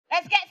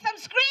Let's get some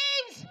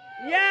screams!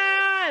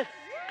 Yes!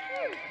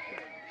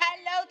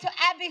 Hello to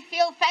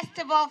Abbeyfield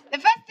Festival. The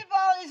festival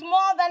is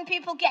more than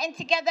people getting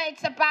together.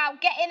 It's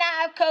about getting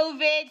out of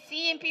COVID,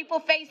 seeing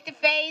people face to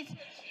face.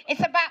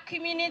 It's about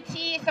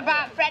community, it's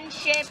about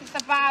friendship, it's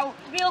about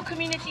real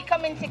community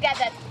coming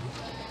together.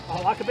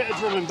 I like a bit of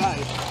drum and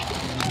bass.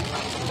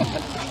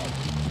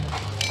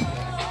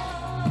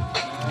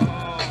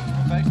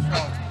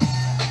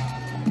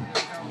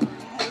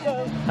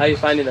 How are you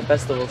finding the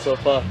festival so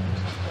far?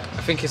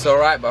 I think it's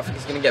alright, but I think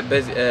it's going to get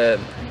busy,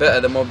 better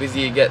the more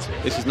busy it gets.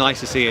 This is nice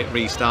to see it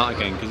restart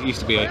again, because it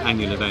used to be an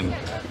annual event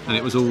and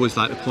it was always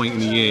like the point in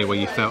the year where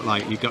you felt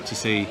like you got to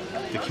see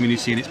the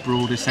community in its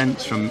broader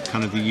sense, from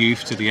kind of the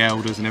youth to the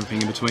elders and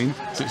everything in between.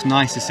 So it's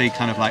nice to see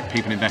kind of like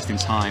people investing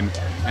time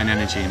and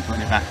energy and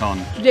putting it back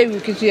on. Today we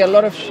can see a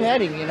lot of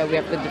sharing, you know, we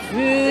have got the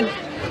food,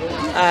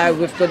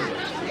 we've got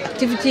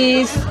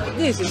activities.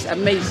 This is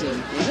amazing,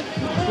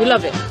 we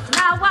love it.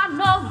 Now I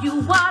know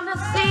you wanna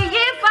see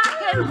if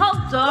I can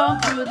hold on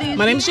through these.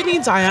 My name is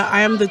Janine Dyer.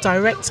 I am the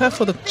director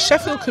for the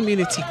Sheffield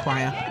Community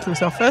Choir. It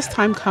was our first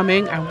time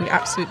coming and we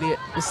absolutely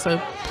were so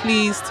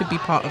pleased to be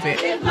part of it.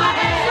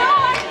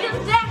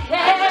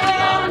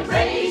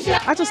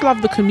 I just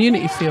love the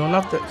community feel,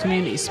 love the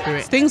community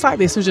spirit. Things like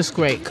this are just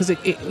great because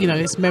you know,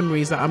 it's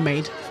memories that are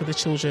made for the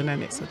children,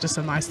 and it's just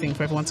a nice thing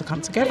for everyone to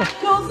come together.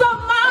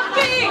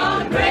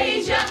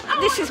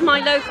 This is my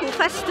local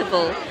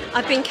festival.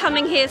 I've been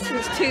coming here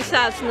since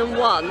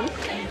 2001.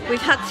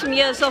 We've had some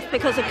years off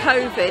because of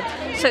COVID,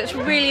 so it's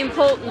really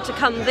important to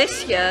come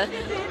this year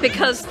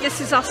because this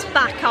is us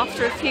back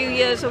after a few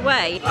years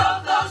away.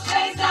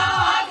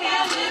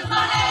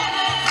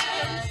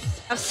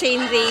 I've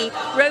seen the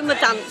Roma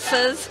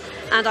dancers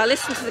and I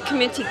listened to the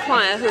community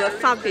choir, who are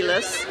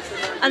fabulous,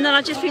 and then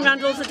I've just been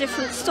around all the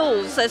different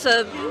stalls. There's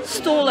a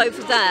stall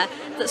over there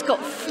that's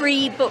got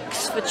free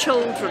books for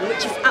children,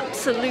 which is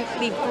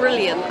absolutely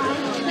brilliant.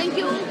 Thank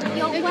you.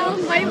 You're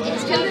welcome. My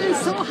children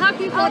are so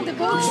happy about the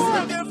books.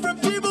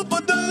 Different people,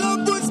 but the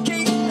love was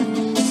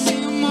king.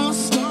 Same old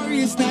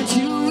story, it's not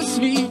you, it's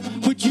me.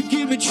 Would you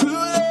give me true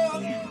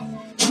love?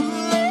 True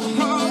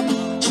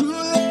love, true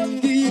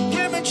love. Do you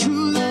give me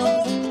true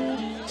love?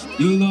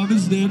 Your love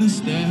is there to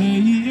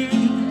stay.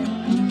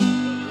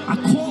 I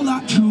call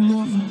that true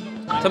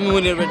love. Tell me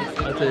when you're ready.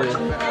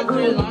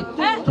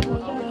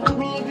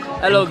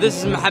 Hello, this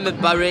is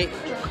Mohammed Barre.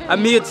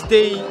 I'm here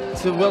today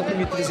to welcome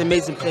you to this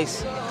amazing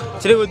place.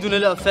 Today we're doing a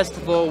little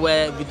festival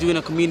where we're doing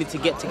a community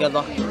get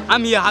together.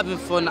 I'm here having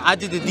fun. I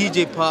did the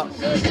DJ part.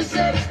 Since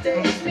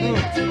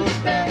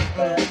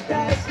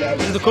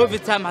the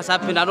COVID time has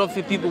happened, I don't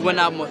think people went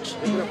out much.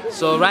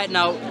 So right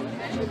now,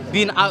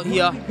 being out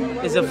here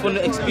is a fun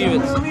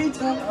experience.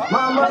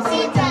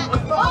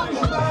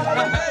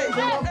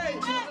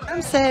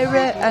 I'm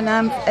Sarah and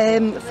I'm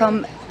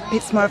from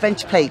Pitsmoor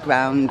Adventure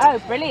Playground. Oh,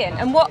 brilliant.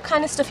 And what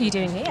kind of stuff are you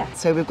doing here?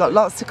 So we've got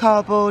lots of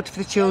cardboard for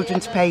the children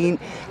to paint,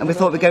 and we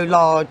thought we'd go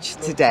large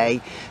today.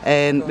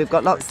 We've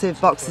got lots of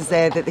boxes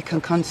there that they can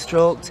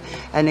construct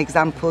and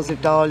examples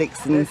of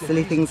Daleks and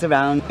silly things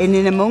around.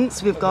 In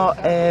amongst, we've got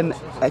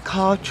a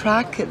car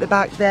track at the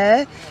back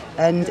there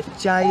and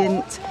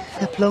giant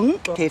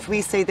plunk. If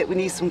we say that we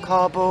need some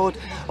cardboard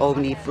or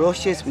we need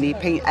brushes, we need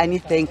paint,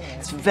 anything,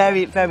 it's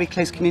very, very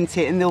close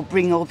community, and they'll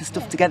bring all the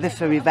stuff together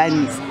for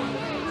events.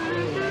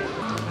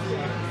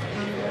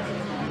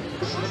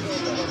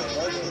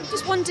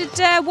 Just wondered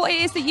what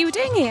it is that you were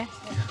doing here.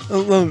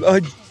 Well, I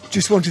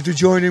just wanted to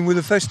join in with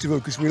the festival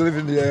because we live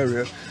in the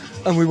area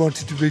and we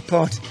wanted to be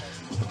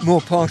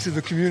more part of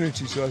the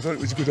community, so I thought it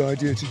was a good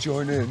idea to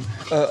join in.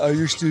 I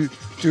used to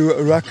do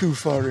a raku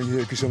firing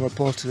here because I'm a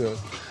potter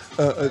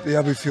at the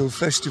Abbeyfield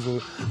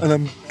Festival, and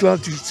I'm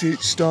glad to see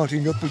it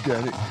starting up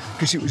again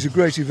because it was a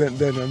great event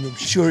then, and I'm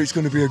sure it's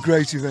going to be a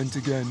great event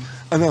again.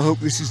 And I hope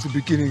this is the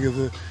beginning of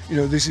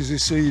this is a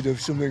seed of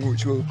something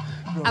which will...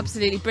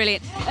 Absolutely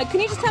brilliant.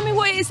 Can you just tell me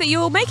what it is that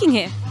you're making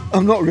here?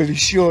 I'm not really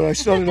sure. I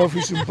started off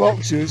with some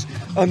boxes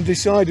and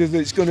decided that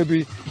it's going to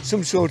be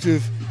some sort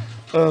of,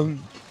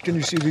 can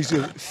you see these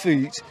are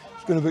feet?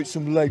 It's going to be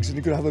some legs and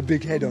they're going to have a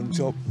big head on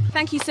top.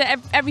 Thank you, sir,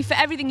 for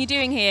everything you're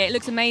doing here. It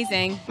looks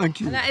amazing. Thank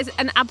you. And that is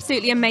an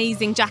absolutely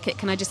amazing jacket,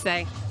 can I just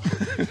say?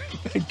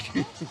 Thank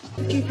you.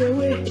 Keep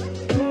away,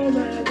 oh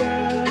my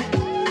God.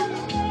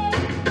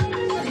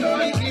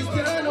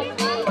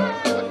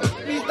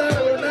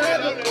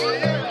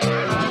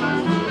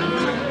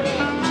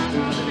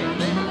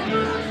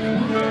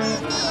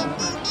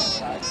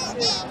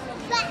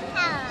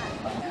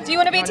 Do you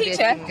want to be a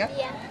teacher?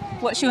 Yeah.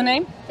 What's your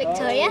name?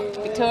 Victoria.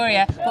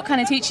 Victoria. What kind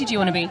of teacher do you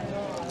want to be?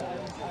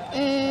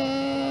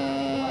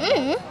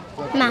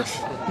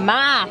 Math.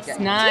 Maths,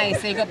 nice.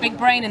 So you've got a big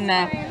brain in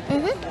there.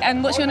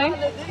 And what's your name?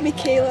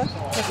 Michaela.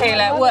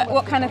 Michaela.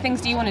 What kind of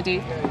things do you want to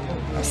do?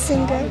 A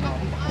singer.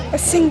 A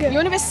singer. You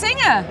want to be a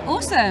singer?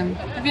 Awesome.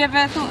 Have you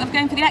ever thought of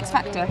going for the X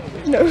Factor?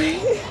 No.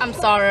 I'm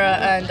Sarah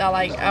and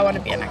I want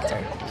to be an actor.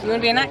 You want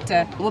to be an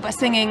actor? What about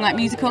singing, like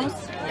musicals?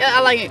 Yeah,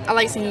 I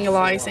like singing a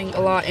lot. I sing a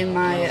lot in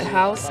my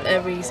house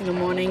every single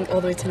morning all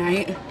the way to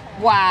night.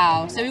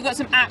 Wow, so we've got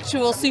some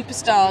actual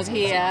superstars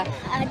here.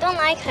 I don't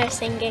like her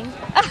singing.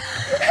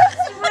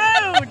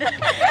 Rude!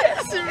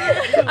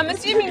 I'm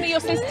assuming they're your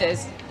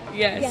sisters?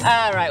 Yes.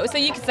 Alright, well, so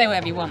you can say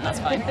whatever you want,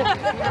 that's fine.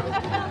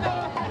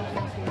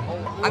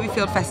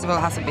 Abbeyfield Festival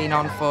hasn't been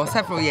on for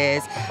several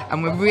years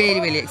and we're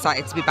really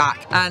excited to be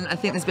back, and I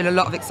think there's been a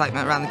lot of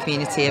excitement around the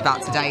community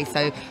about today,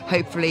 so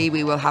hopefully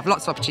we will have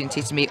lots of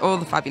opportunity to meet all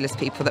the fabulous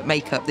people that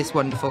make up this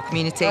wonderful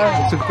community.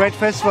 It's a great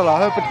festival.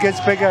 I hope it gets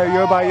bigger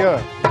year by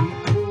year.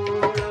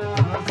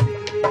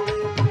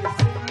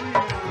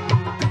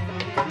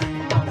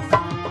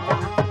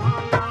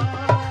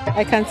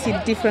 I can see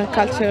different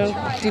culture,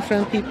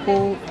 different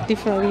people,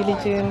 different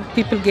religion,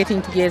 people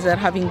getting together,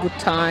 having good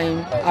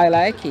time. I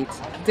like it.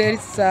 There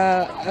is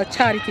a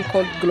charity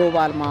called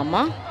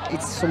Globalmama.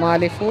 It's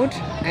Somali food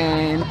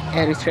and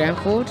Eritrean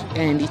food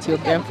and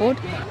Ethiopian food.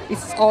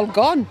 It's all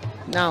gone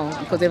now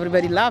because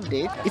everybody loved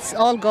it. It's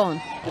all gone.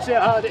 You see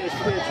how hard it is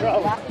to be a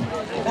troll?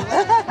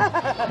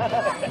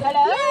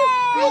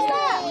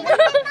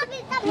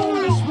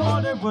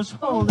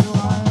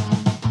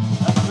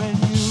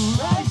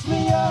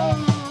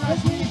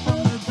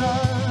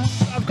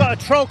 I've got a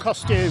troll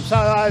costume, so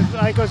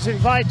I was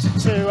invited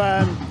to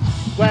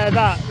wear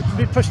that.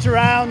 Be pushed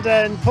around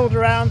and pulled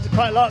around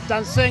quite a lot,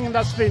 dancing, and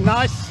that's been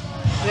nice.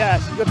 Yeah,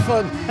 it's good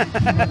fun.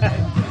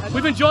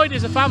 We've enjoyed it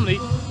as a family.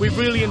 We've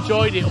really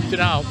enjoyed it up to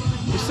now.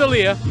 We're still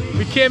here.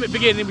 We came at the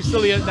beginning, we're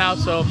still here now,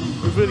 so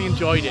we've really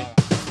enjoyed it.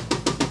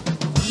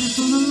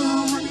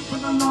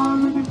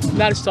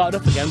 Now it's started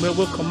up again,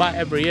 we'll come back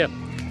every year.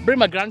 Bring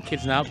my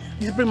grandkids now. I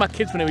used to bring my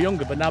kids when they were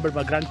younger, but now I bring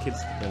my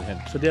grandkids.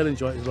 So they'll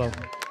enjoy it as well.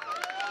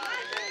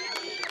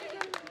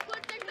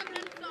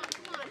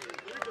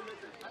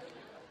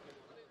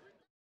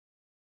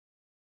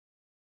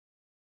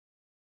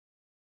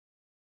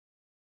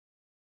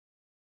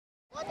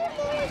 What